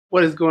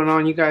What is going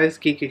on, you guys?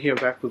 Geeka here,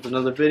 back with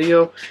another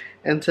video,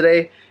 and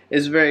today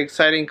is very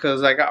exciting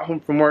because I got home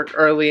from work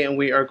early and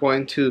we are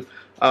going to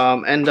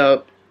end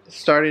up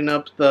starting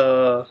up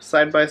the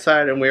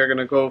side-by-side, and we are going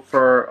to go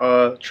for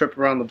a trip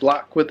around the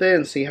block with it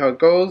and see how it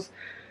goes.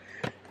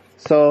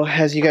 So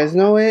as you guys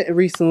know,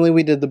 recently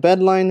we did the bed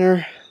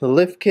liner, the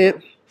lift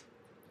kit.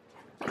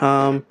 We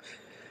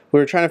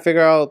were trying to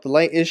figure out the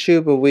light issue,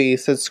 but we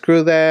said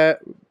screw that.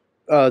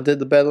 Did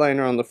the bed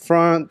liner on the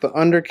front, the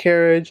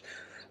undercarriage.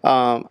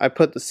 I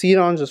put the seat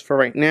on just for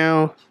right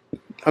now.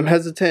 I'm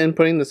hesitant in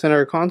putting the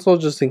center console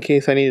just in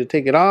case I need to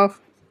take it off.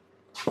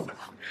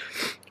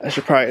 I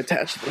should probably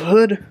attach the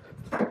hood.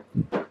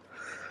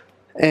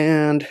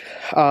 And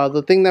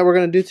the thing that we're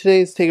going to do today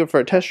is take it for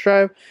a test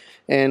drive.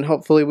 And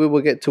hopefully we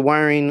will get to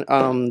wiring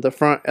the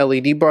front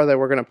LED bar that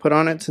we're going to put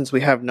on it since we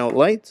have no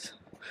lights.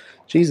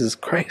 Jesus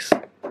Christ.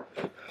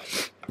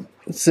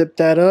 Zip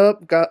that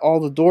up. Got all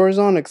the doors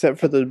on except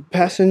for the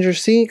passenger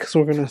seat because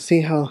we're going to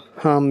see how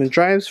it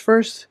drives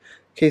first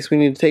in case we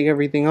need to take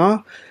everything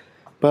off.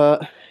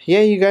 But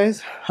yeah, you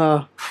guys,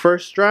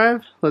 first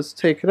drive. Let's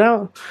take it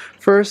out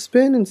for a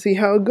spin and see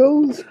how it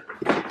goes.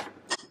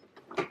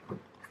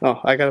 Oh,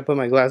 I got to put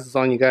my glasses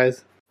on, you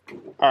guys.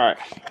 Alright.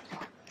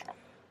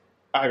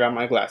 I got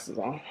my glasses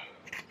on.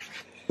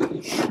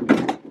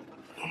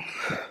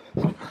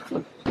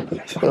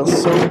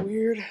 Feels so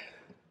weird.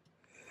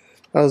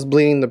 I was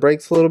bleeding the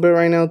brakes a little bit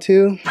right now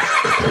too.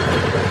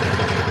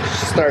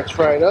 Starts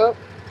right up.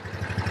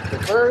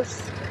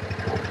 Reverse.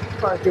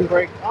 Parking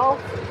brake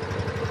off.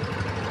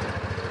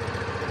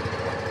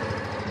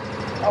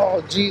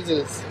 Oh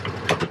Jesus.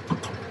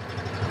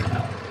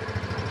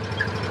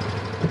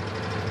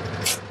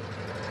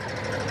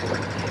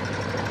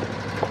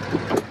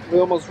 We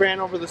almost ran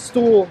over the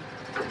stool.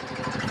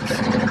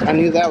 I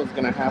knew that was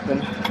gonna happen.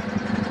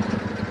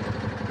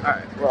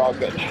 Alright, we're all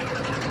good.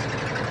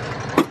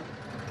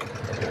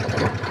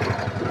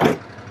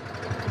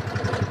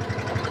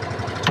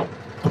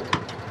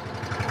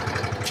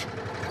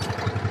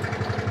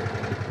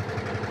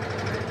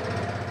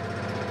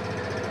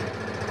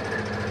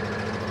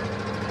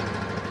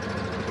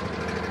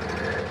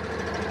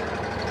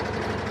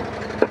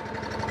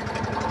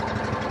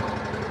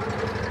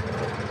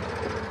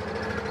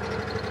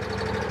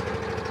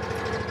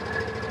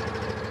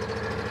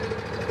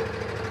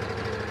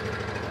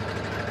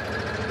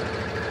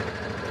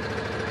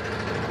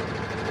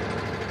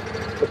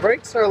 The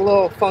brakes are a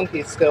little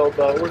funky still,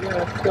 but we're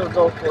gonna still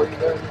go for you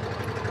guys.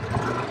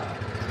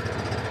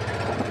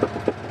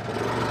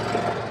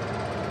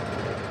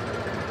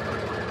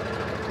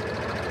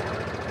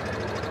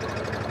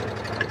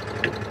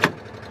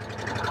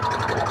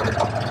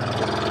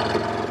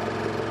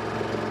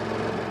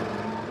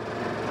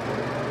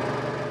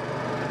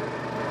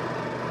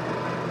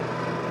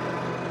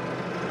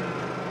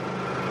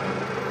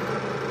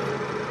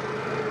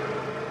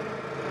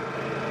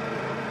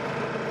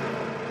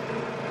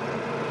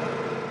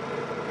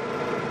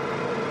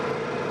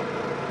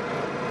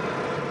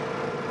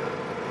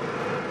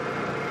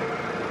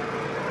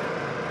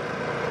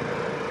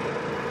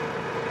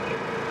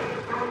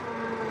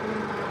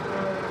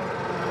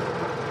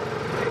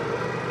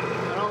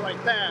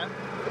 That.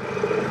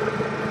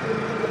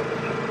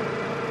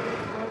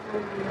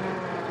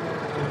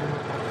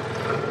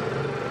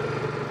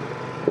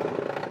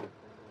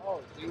 Oh,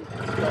 Jesus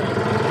Christ.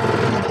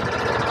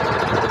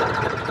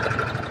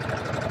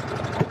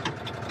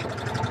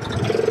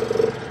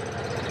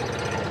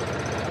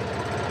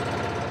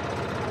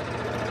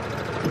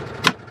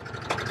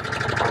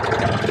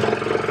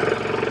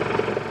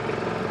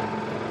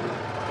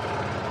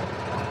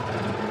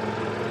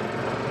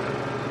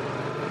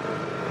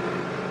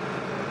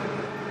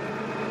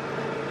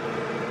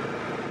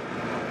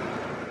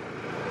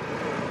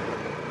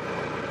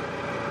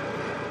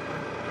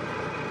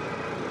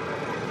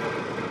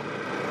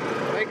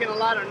 Making a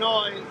lot of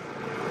noise.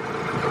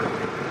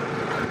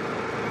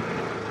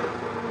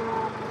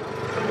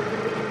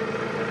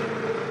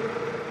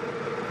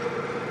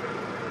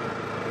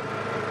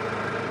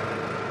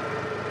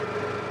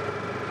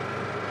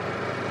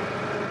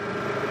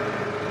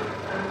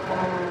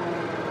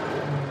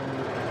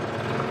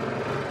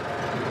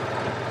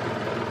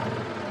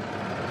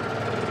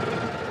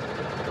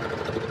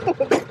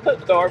 The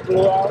door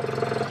blew out.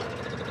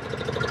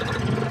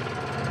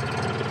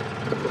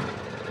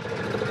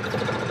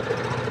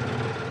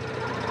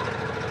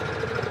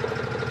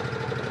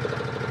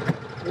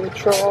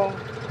 Neutral.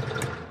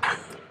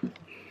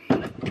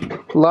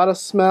 A lot of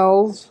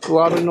smells, a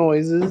lot of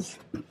noises.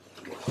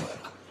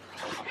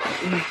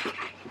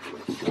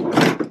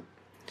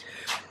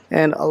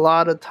 And a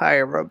lot of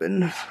tire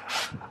rubbing.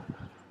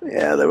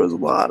 Yeah, there was a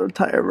lot of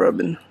tire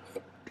rubbing.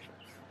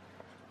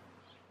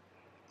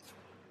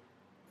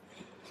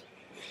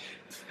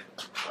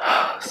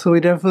 So we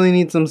definitely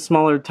need some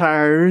smaller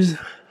tires.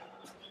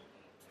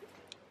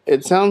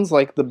 It sounds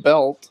like the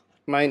belt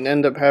might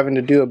end up having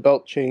to do a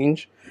belt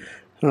change.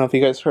 I don't know if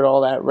you guys heard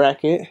all that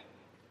racket.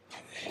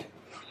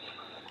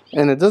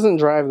 And it doesn't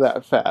drive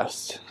that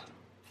fast.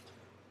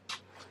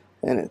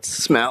 and it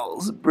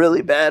smells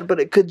really bad, but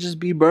it could just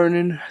be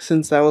burning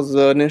since that was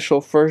the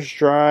initial first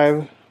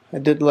drive. I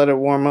did let it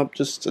warm up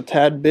just a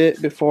tad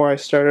bit before I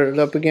started it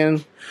up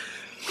again.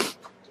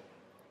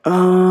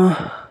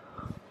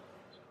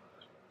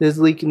 Is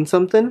leaking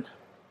something.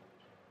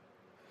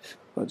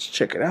 Let's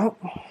check it out.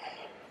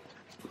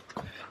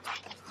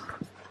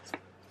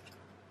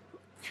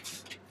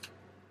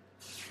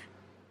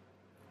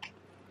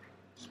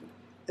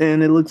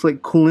 And it looks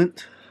like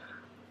coolant.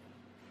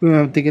 We're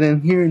gonna have to get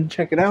in here and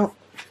check it out.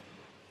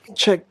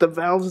 Check the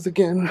valves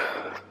again.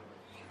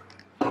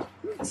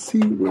 Let's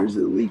see, where's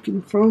it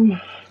leaking from?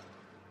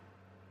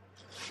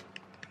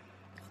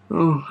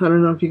 Oh, I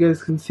don't know if you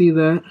guys can see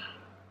that.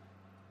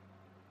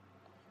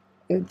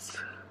 It's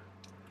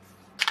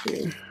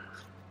here.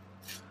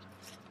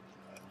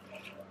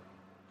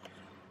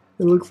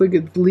 It looks like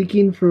it's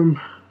leaking from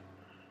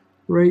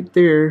right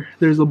there.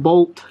 There's a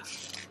bolt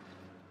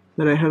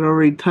that I had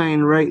already tied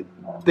right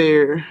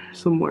there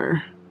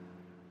somewhere.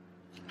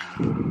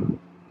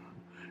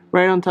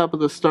 Right on top of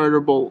the starter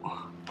bolt.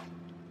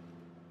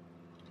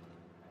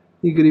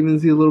 You could even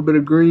see a little bit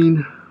of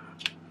green.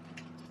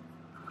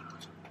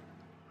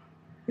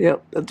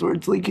 Yep, that's where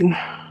it's leaking.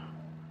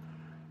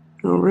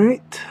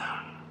 Alright.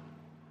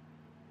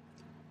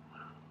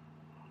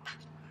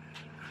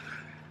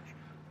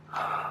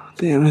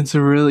 Damn, it's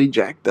really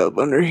jacked up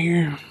under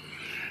here.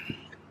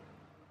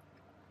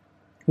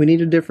 We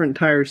need a different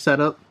tire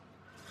setup.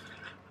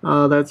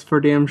 That's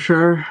for damn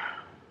sure.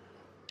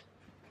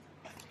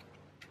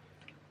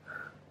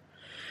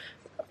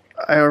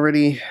 I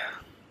already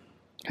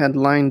had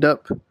lined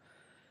up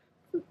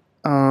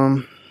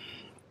some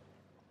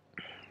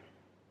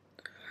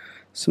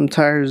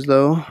tires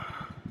though.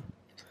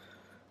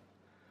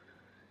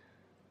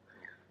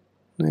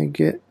 I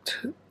get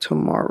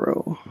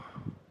tomorrow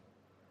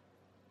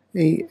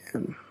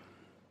AM.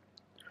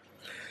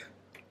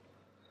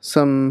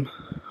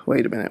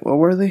 Wait a minute, what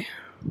were they?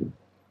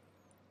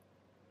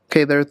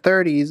 Okay, they're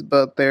 30s,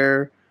 but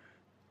they're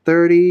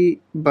 30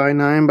 by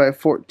 9 by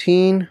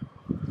 14.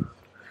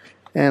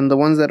 And the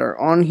ones that are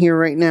on here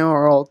right now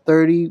are all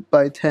 30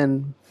 by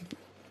 10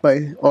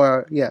 by,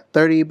 or yeah,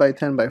 30 by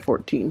 10 by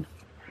 14.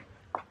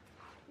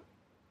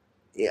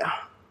 Yeah.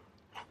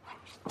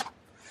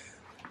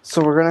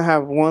 So we're gonna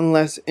have one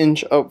less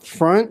inch up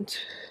front,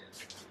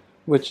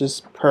 which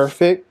is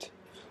perfect.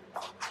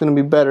 It's gonna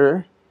be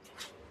better.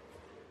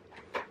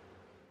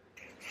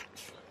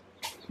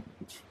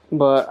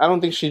 But I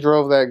don't think she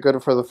drove that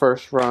good for the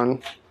first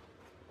run.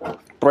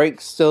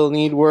 Brakes still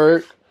need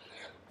work.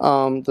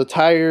 The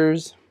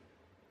tires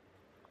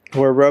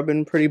were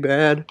rubbing pretty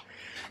bad.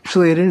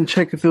 Actually, I didn't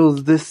check if it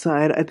was this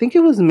side. I think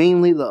it was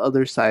mainly the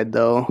other side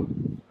though.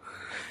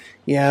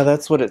 Yeah,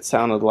 that's what it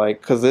sounded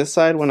like. Because this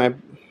side, when I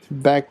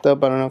backed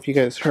up, I don't know if you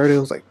guys heard it, it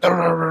was like...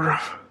 I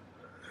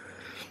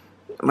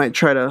might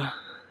try to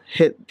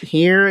hit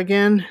here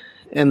again,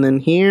 and then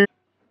here.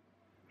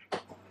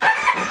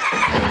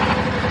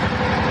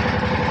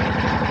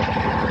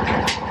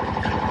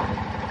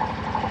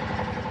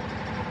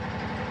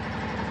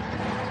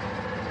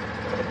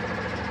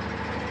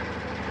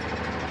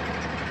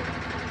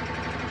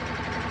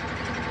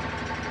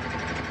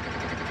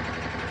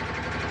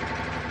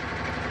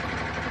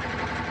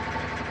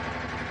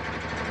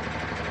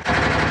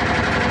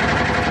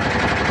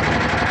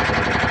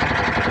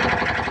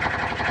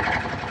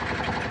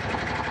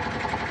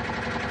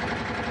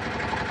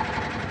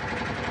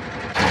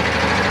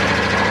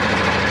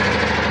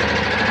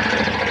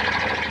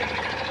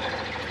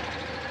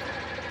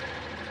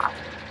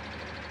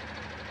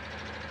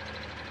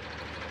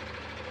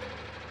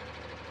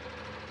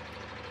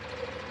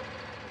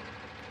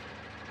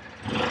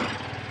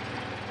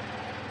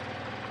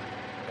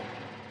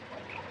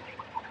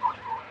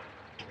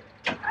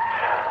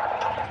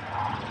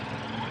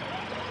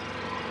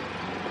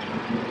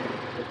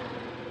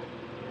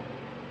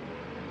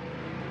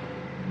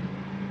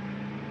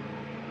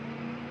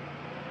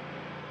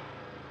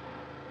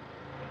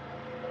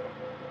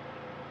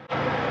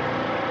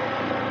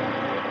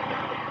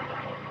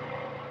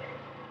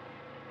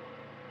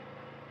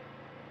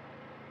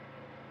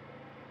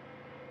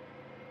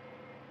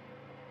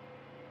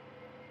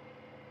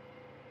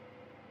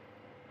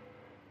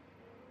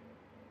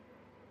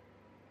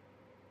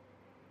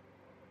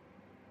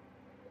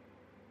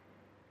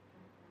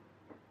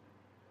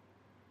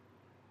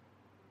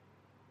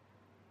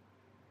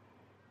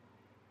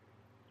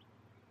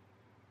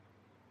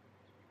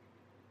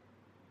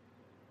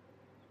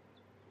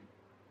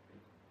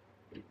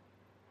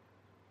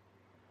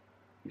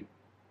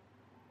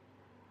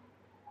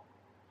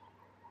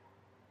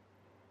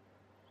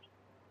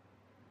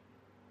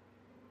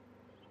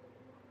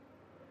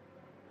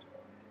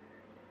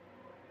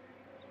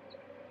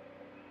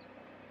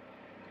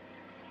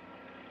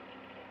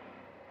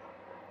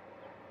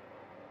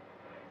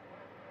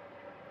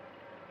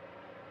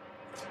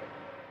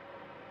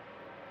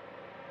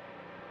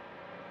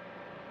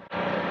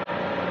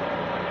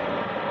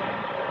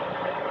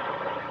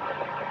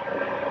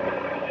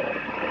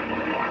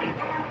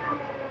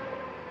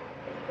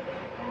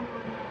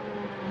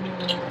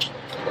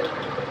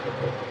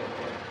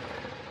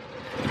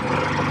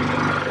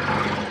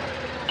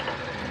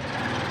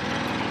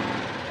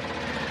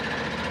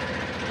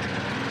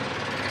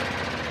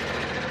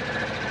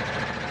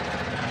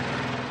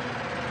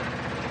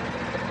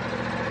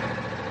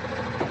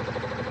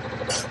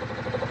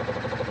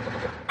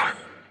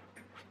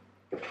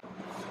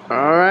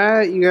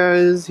 that, you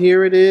guys,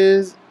 here it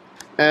is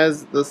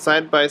as the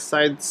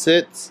side-by-side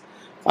sits.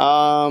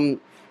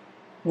 One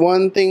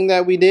thing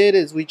that we did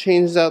is we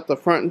changed out the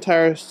front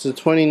tires to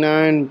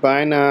 29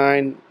 by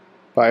 9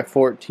 by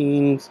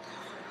 14s.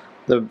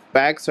 The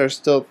backs are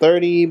still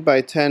 30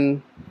 by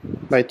 10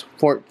 by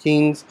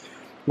 14s.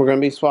 We're going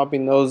to be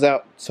swapping those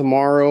out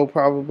tomorrow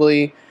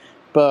probably.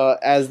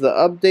 But as the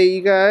update,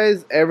 you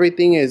guys,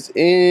 everything is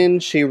in.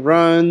 She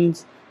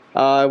runs.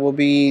 I will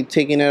be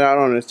taking it out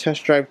on a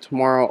test drive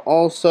tomorrow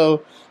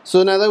also.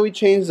 So now that we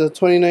changed the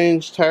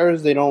 29-inch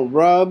tires, they don't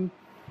rub.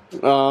 We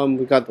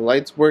got the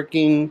lights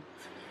working.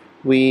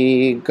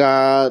 We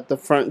got the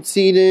front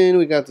seat in.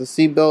 We got the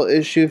seatbelt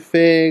issue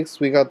fixed.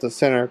 We got the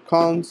center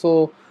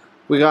console.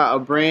 We got a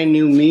brand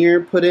new mirror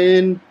put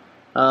in.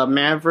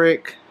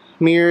 Maverick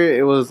mirror.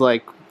 It was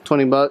like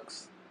 20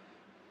 bucks.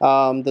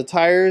 The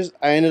tires,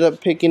 I ended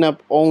up picking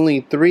up only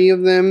 3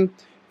 of them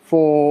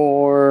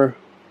for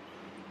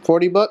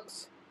 40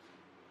 bucks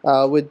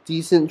with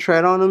decent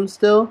tread on them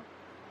still.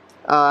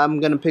 I'm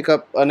going to pick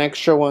up an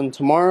extra one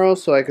tomorrow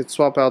so I could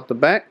swap out the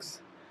backs.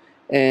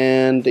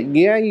 And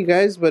yeah, you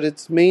guys, but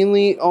it's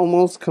mainly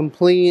almost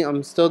complete.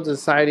 I'm still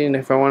deciding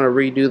if I want to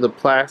redo the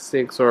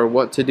plastics or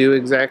what to do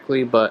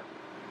exactly, but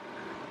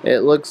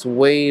it looks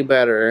way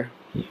better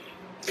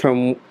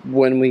from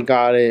when we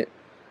got it.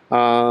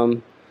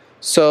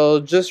 So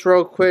just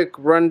real quick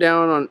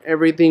rundown on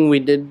everything we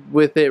did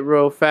with it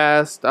real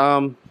fast.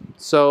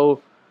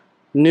 So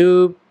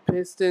new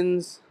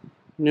pistons,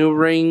 new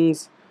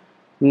rings,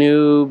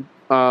 new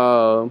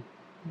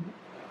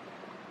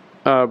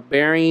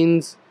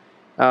bearings.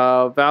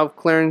 Valve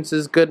clearance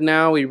is good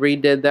now. We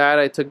redid that.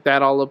 I took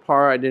that all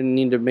apart. I didn't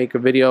need to make a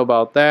video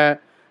about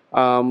that.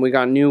 We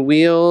got new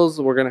wheels.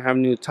 We're gonna have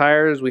new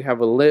tires. We have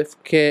a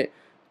lift kit,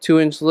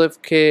 2-inch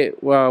lift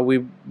kit.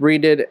 We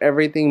redid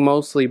everything,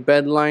 mostly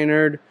bed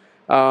linered.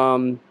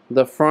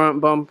 The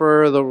front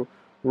bumper, the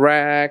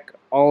rack,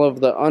 all of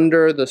the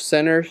under, the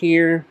center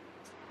here,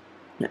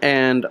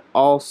 and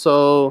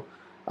also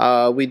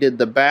we did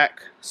the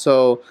back.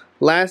 So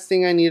last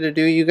thing I need to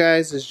do, you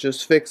guys, is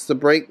just fix the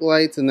brake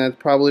lights, and that's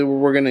probably what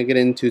we're gonna get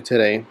into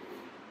today.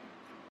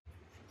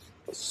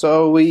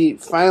 So we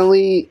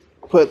finally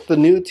put the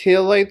new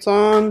tail lights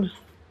on.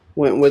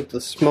 Went with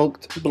the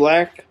smoked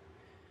black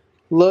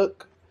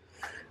look.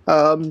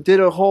 Did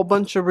a whole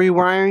bunch of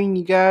rewiring,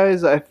 you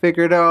guys. I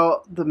figured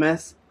out the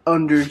mess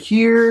under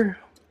here.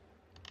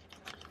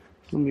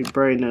 Let me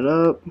brighten it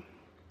up.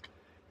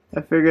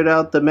 I figured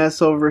out the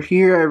mess over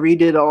here. I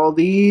redid all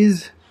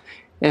these,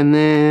 and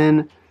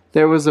then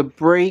there was a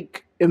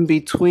break in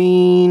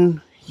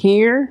between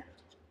here,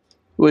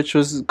 which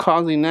was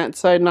causing that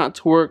side not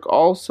to work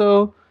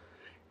also.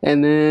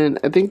 And then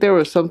I think there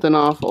was something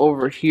off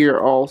over here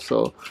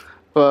also.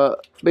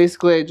 But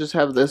basically I just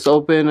have this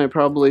open. I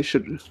probably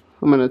should,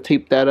 I'm going to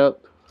tape that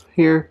up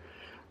here.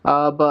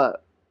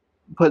 But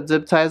put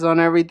zip ties on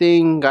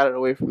everything, got it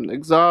away from the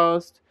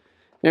exhaust.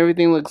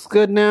 Everything looks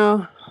good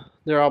now.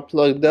 They're all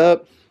plugged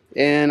up,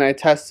 and I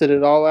tested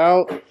it all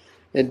out.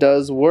 It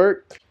does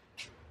work.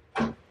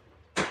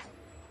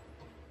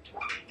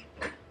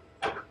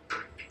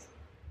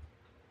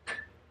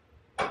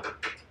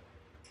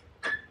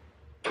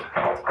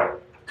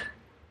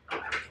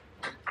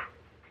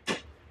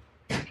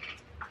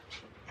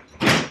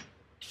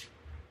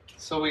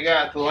 So we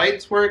got the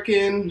lights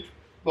working.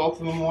 Both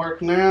of them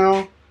work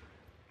now.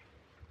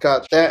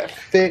 Got that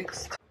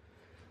fixed.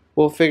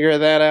 We'll figure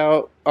that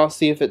out. I'll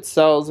see if it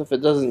sells. If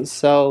it doesn't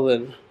sell,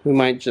 then we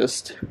might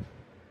just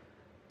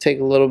take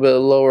a little bit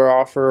lower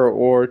offer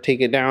or take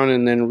it down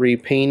and then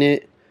repaint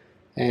it.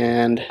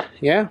 And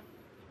yeah,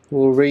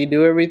 we'll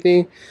redo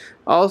everything.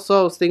 Also,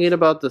 I was thinking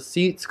about the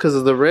seats because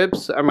of the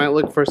ribs. I might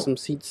look for some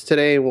seats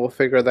today, and we'll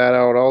figure that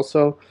out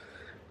also.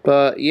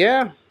 But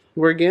yeah,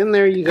 we're getting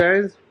there, you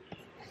guys.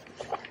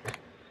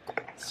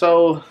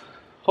 So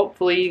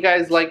hopefully you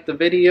guys liked the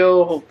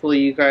video. Hopefully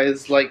you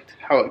guys liked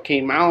how it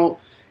came out.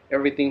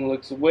 Everything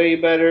looks way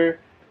better.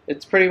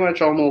 It's pretty much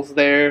almost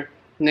there.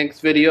 Next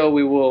video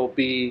we will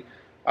be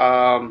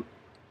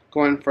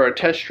going for a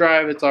test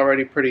drive. It's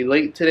already pretty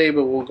late today,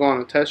 but we'll go on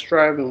a test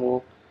drive and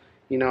we'll,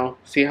 you know,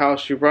 see how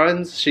she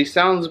runs. She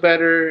sounds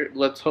better.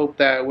 Let's hope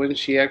that when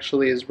she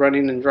actually is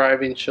running and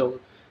driving, she'll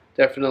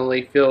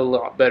definitely feel a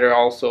lot better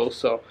also.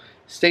 So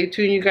stay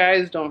tuned, you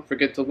guys. Don't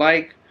forget to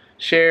like,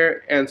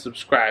 share, and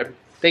subscribe.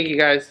 Thank you,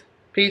 guys.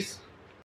 Peace.